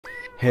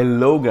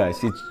Hello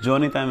guys, it's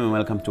Johnny time and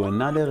welcome to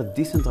another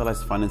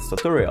decentralized finance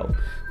tutorial.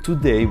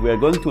 Today we are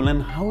going to learn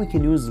how we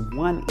can use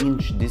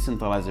 1-inch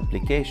decentralized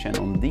application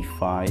on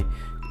DeFi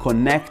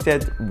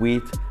connected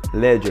with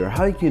Ledger.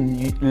 How you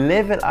can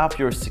level up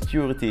your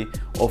security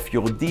of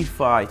your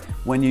DeFi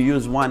when you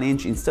use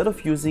 1-inch instead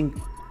of using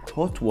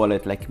hot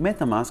wallet like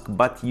MetaMask,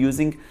 but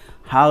using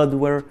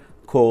hardware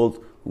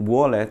called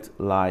wallet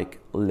like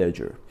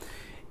Ledger.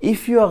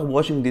 If you are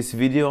watching this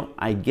video,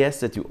 I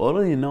guess that you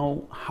already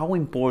know how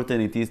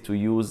important it is to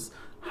use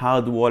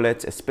hard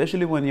wallets,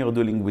 especially when you're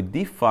dealing with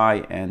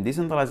DeFi and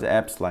decentralized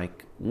apps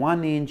like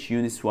 1-inch,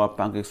 UniSwap,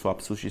 PancakeSwap,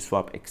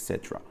 SushiSwap,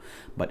 etc.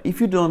 But if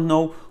you don't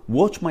know,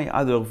 watch my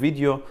other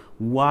video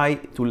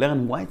to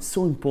learn why it's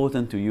so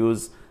important to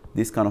use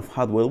this kind of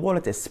hardware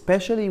wallet,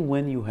 especially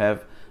when you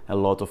have a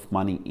lot of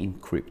money in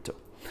crypto.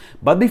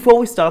 But before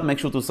we start, make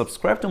sure to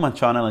subscribe to my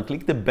channel and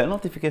click the bell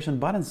notification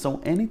button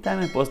so anytime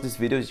I post these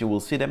videos you will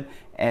see them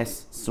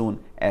as soon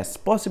as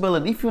possible.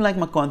 And if you like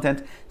my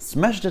content,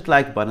 smash that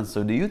like button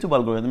so the YouTube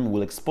algorithm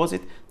will expose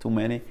it to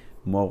many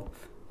more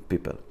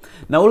people.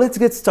 Now let's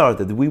get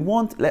started.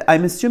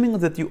 I'm assuming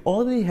that you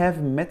already have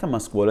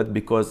MetaMask wallet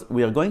because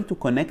we are going to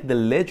connect the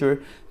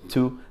Ledger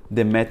to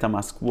the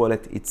MetaMask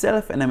wallet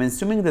itself, and I'm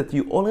assuming that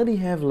you already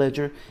have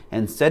Ledger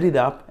and set it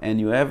up and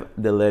you have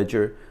the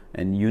Ledger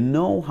and you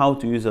know how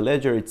to use a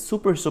Ledger. It's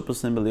super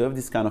simple. You have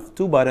this kind of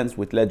two buttons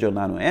with Ledger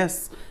Nano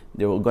S.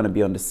 They're going to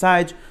be on the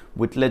side.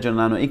 With Ledger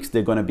Nano X,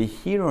 they're going to be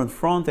here on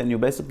front, and you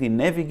basically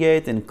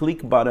navigate and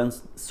click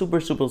buttons. Super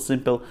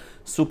simple,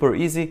 super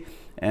easy.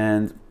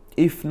 And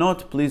if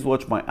not, please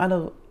watch my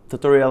other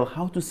tutorial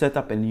how to set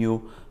up a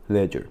new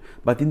Ledger.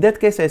 But in that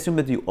case, I assume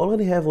that you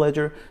already have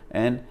Ledger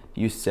and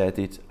you set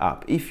it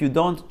up. If you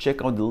don't,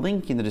 check out the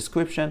link in the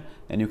description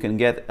and you can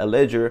get a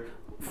Ledger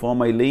from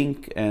my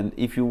link. And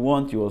if you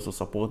want, you also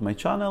support my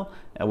channel.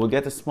 I will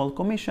get a small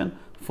commission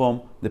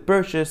from the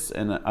purchase,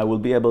 and I will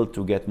be able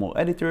to get more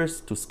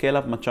editors to scale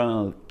up my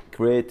channel,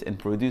 create and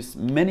produce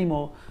many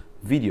more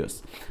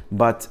videos.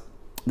 But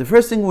the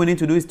first thing we need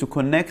to do is to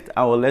connect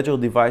our Ledger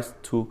device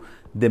to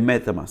the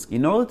MetaMask.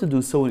 In order to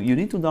do so, you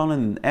need to download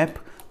an app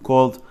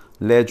called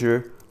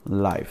Ledger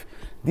Live.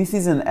 This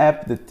is an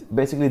app that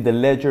basically the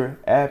Ledger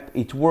app.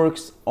 It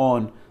works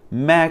on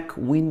Mac,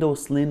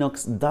 Windows,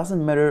 Linux,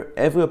 doesn't matter,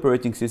 every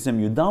operating system.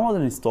 You download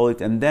and install it,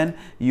 and then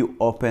you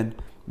open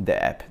the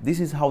app.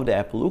 This is how the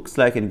app looks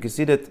like, and you can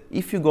see that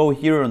if you go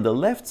here on the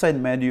left side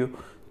menu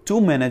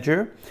to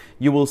Manager,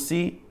 you will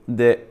see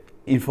the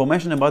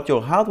information about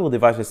your hardware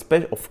device,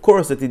 of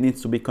course that it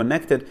needs to be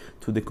connected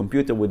to the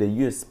computer with a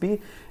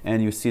USB,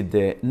 and you see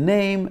the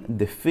name,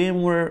 the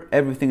firmware,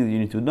 everything that you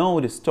need to know,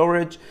 the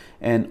storage,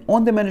 and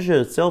on the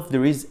Manager itself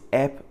there is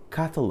app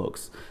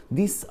catalogs.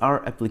 These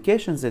are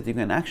applications that you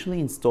can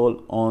actually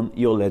install on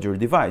your Ledger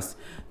device.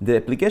 The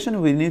application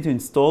we need to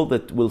install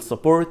that will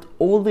support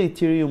all the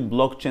Ethereum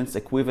blockchains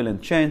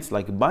equivalent chains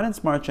like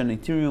Binance Smart Chain,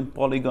 Ethereum,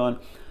 Polygon,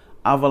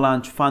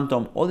 Avalanche,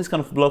 Phantom. All these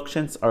kind of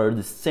blockchains are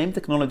the same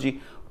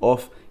technology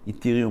of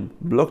Ethereum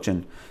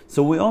blockchain.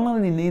 So we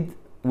only need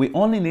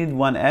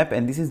one app,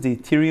 and this is the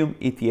Ethereum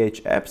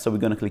ETH app. So we're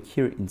going to click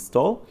here,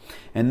 install,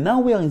 and now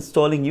we are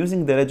installing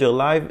using the Ledger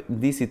Live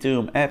this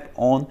Ethereum app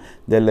on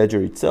the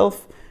Ledger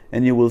itself.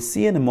 And you will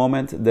see in a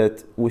moment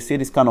that we see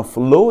this kind of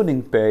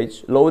loading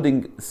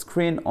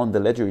screen on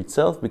the Ledger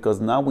itself, because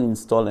now we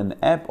install an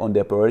app on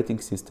the operating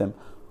system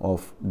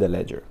of the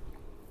Ledger.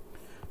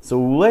 So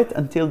wait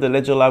until the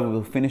Ledger Live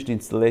will finish the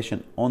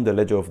installation on the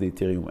Ledger of the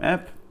Ethereum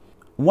app.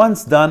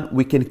 Once done,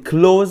 we can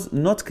close,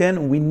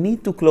 we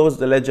need to close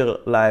the Ledger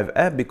Live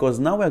app, because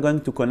now we are going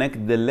to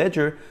connect the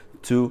Ledger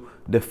to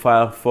the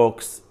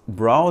Firefox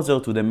browser,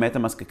 to the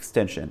MetaMask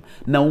extension.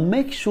 Now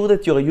make sure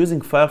that you're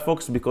using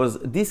Firefox, because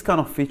this kind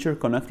of feature,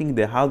 connecting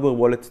the hardware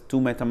wallet to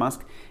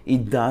MetaMask,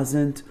 it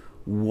doesn't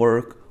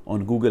work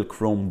on Google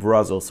Chrome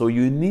browser. So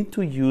you need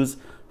to use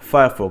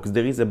Firefox.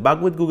 There is a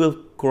bug with Google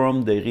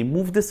Chrome, they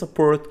removed the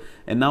support,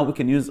 and now we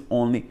can use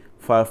only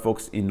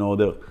Firefox in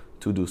order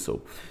to do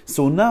so.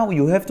 So now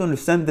you have to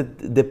understand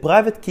that the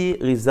private key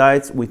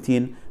resides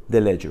within the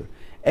Ledger.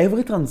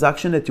 Every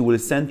transaction that you will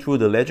send through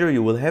the Ledger,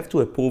 you will have to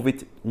approve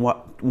it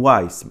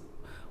twice.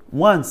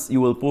 Once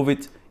you will approve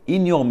it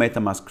in your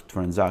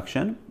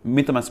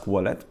MetaMask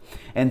wallet,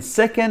 and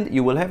second,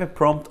 you will have a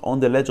prompt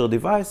on the Ledger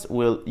device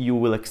where you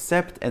will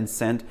accept and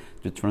send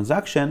the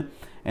transaction.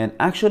 And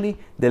actually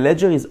the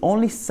Ledger is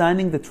only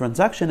signing the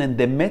transaction, and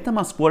the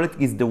MetaMask wallet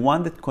is the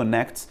one that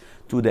connects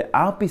to the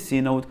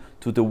RPC node,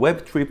 to the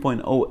Web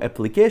 3.0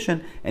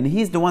 application, and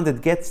he's the one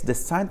that gets the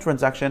signed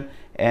transaction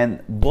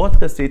and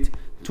broadcasts it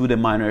to the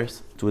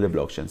miners, to the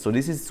blockchain. So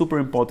this is super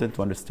important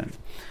to understand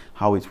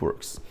how it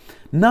works.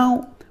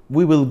 Now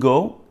we will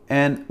go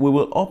and we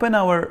will open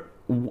our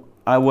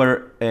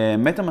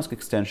MetaMask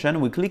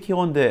extension. We click here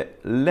on the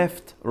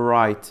left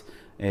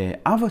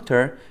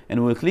avatar,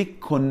 and we'll click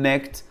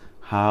connect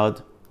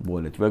hard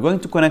wallet. We're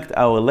going to connect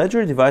our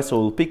Ledger device, so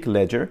we'll pick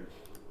Ledger.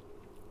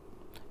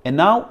 And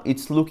now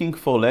it's looking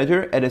for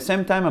Ledger. At the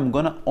same time, I'm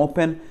gonna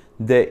open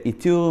the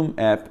Ethereum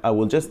app. I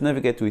will just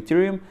navigate to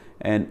Ethereum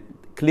and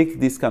click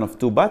this kind of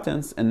 2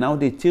 buttons, and now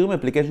the Ethereum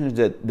application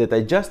that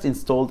I just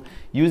installed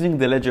using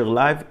the Ledger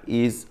Live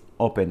is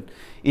open.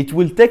 It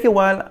will take a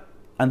while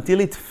until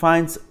it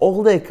finds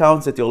all the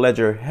accounts that your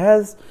ledger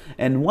has,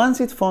 and once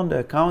it found the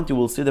account, you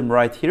will see them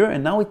right here,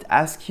 and now it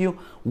asks you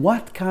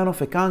what kind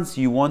of accounts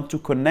you want to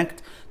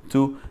connect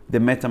to the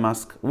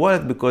MetaMask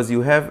wallet, because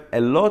you have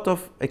a lot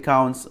of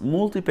accounts,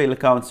 multiple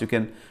accounts. You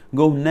can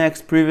go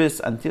next,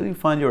 previous, until you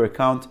find your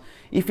account.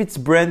 If it's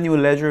brand new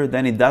ledger,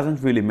 then it doesn't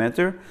really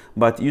matter,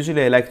 but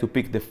usually I like to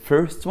pick the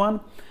first one.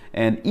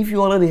 And if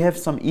you already have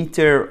some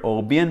Ether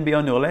or BNB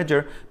on your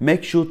ledger,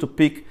 make sure to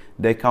pick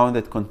the account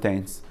that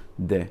contains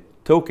the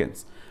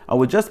tokens. I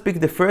will just pick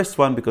the first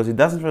one because it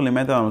doesn't really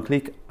matter. I will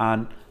click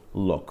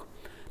unlock.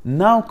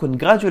 Now,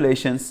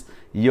 congratulations,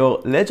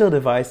 your ledger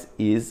device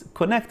is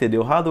connected.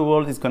 Your hardware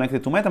wallet is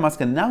connected to MetaMask,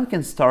 and now you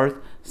can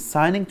start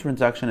signing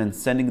transactions and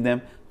sending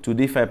them to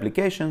DeFi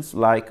applications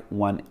like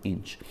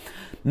 1inch.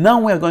 Now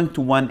we are going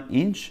to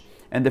 1inch,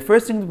 and the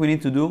first thing that we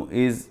need to do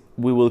is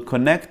we will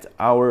connect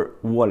our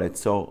wallet.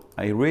 So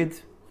I read,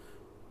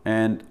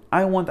 and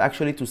I want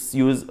actually to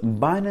use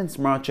Binance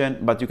Smart Chain,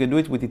 but you can do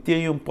it with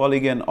Ethereum,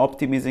 Polygon,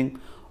 Optimism.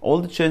 All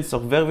the chains are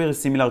very, very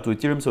similar to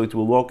Ethereum, so it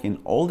will work in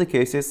all the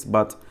cases,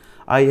 but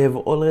I have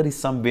already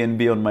some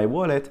BNB on my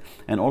wallet,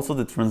 and also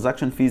the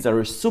transaction fees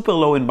are super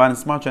low in Binance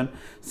Smart Chain,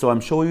 so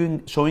I'm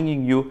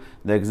showing you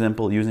the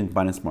example using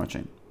Binance Smart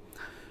Chain.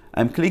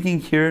 I'm clicking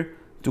here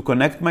to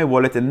connect my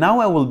wallet, and now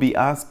I will be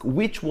asked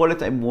which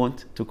wallet I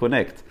want to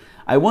connect.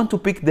 I want to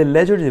pick the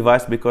Ledger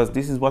device because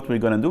this is what we're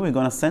going to do. We're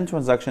going to send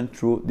transaction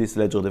through this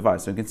Ledger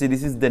device. So you can see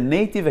this is the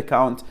native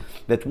account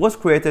that was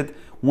created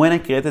when I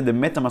created the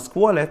MetaMask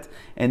wallet,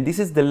 and this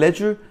is the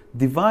Ledger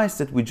device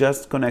that we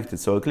just connected.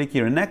 So I'll click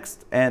here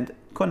next and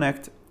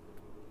connect.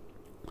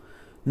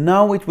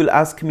 Now it will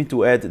ask me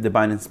to add the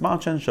Binance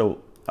Smart Chain, so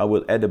I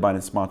will add the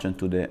Binance Smart Chain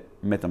to the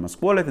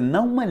MetaMask wallet, and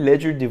now my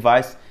Ledger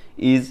device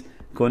is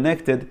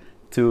connected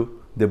to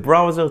the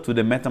browser, to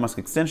the MetaMask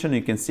extension.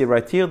 You can see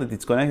right here that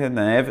it's connected, and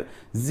I have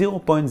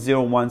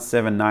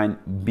 0.0179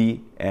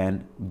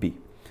 BNB.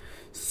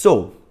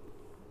 So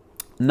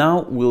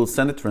now we'll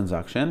send a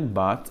transaction,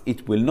 but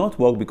it will not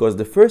work because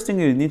the first thing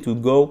you need to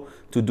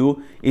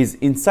do is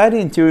inside the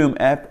Ethereum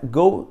app,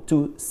 go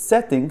to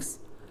settings,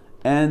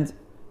 and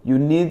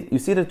you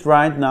see that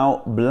right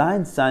now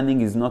blind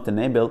signing is not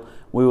enabled.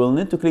 We will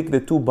need to click the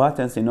 2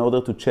 buttons in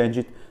order to change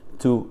it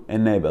to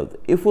enabled.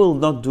 If we will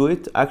not do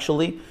it,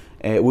 actually,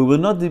 we will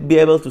not be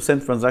able to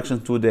send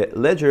transactions to the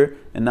ledger,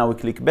 and now we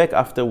click back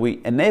after we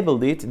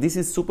enabled it. This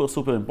is super,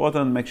 super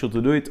important. Make sure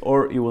to do it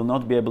or you will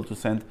not be able to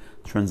send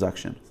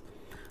transactions.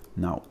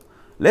 Now,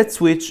 let's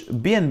switch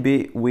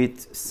BNB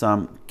with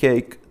some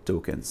Cake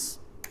tokens.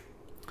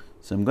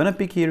 So I'm gonna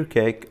pick here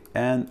Cake,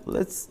 and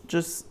let's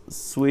just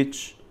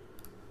switch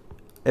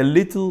a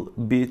little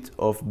bit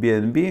of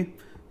BNB.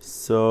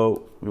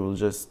 So we will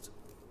just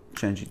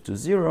change it to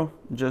 0,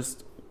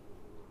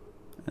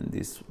 and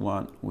this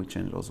one we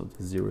change also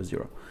to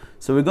 0.0.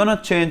 So we're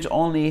gonna change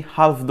only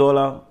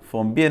 $0.5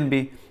 from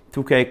BNB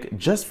to Cake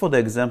just for the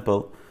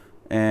example,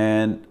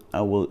 and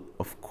I will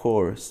of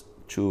course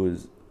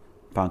choose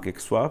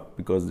PancakeSwap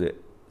because the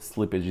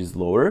slippage is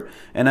lower,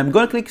 and I'm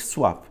gonna click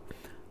swap.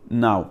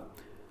 Now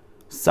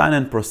sign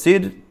and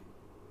proceed.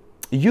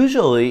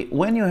 Usually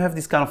when you have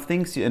these kind of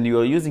things and you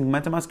are using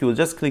MetaMask, you will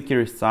just click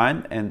here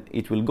sign and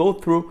it will go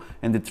through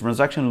and the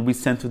transaction will be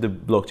sent to the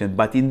blockchain.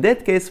 But in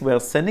that case, we are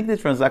sending the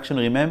transaction,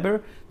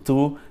 remember,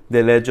 through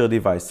the Ledger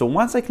device. So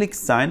once I click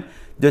sign,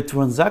 the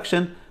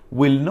transaction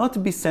will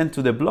not be sent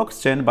to the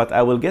blockchain, but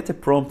I will get a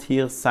prompt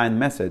here, sign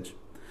message.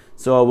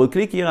 So I will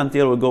click here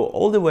until we go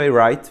all the way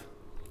right,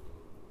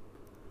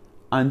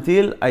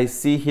 until I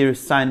see here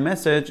sign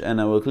message,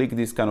 and I will click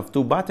these kind of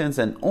 2 buttons,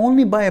 and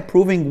only by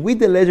approving with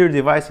the Ledger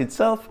device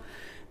itself,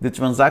 the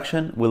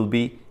transaction will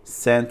be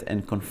sent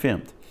and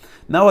confirmed.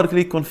 Now I'll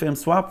click confirm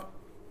swap,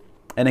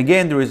 and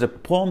again there is a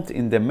prompt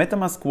in the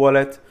MetaMask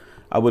wallet.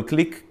 I will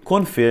click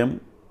confirm,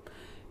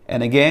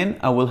 and again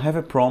I will have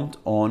a prompt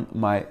on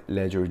my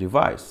Ledger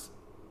device.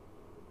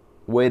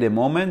 Wait a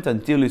moment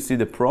until you see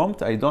the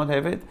prompt. I don't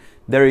have it.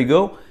 There you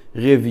go,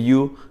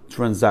 review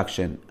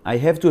transaction. I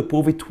have to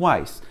approve it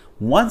twice.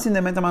 Once in the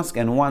MetaMask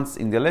and once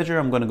in the Ledger.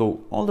 I'm going to go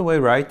all the way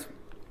right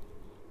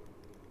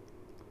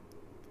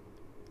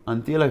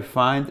until I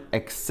find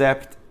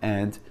accept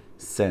and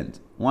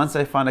send. Once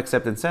I find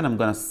accept and send, I'm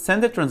going to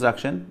send the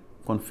transaction,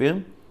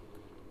 confirm.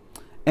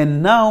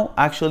 And now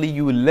actually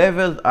you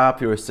leveled up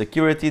your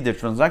security. The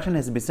transaction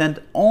has been sent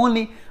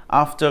only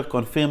after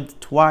confirmed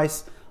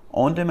twice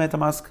on the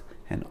MetaMask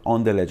and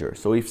on the Ledger.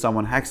 So if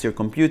someone hacks your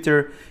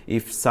computer,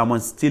 if someone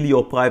steals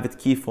your private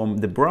key from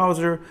the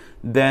browser,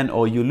 then,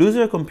 or you lose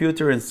your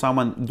computer and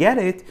someone get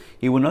it,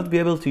 he will not be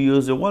able to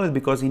use your wallet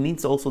because he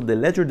needs also the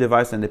Ledger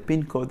device and the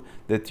PIN code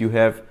that you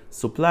have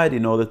supplied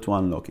in order to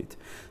unlock it.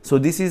 So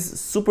this is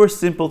super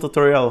simple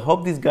tutorial. I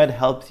hope this guide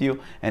helped you,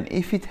 and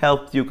if it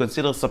helped you,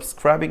 consider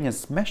subscribing and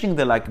smashing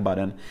the like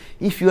button.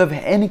 If you have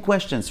any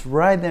questions,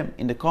 write them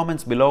in the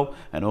comments below,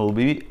 and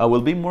I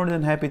will be more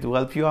than happy to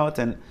help you out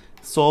and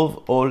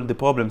solve all the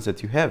problems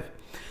that you have.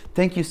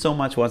 Thank you so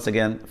much once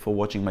again for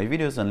watching my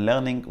videos and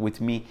learning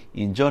with me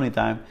in Journey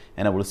Time,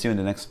 and I will see you in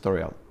the next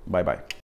tutorial. Bye bye.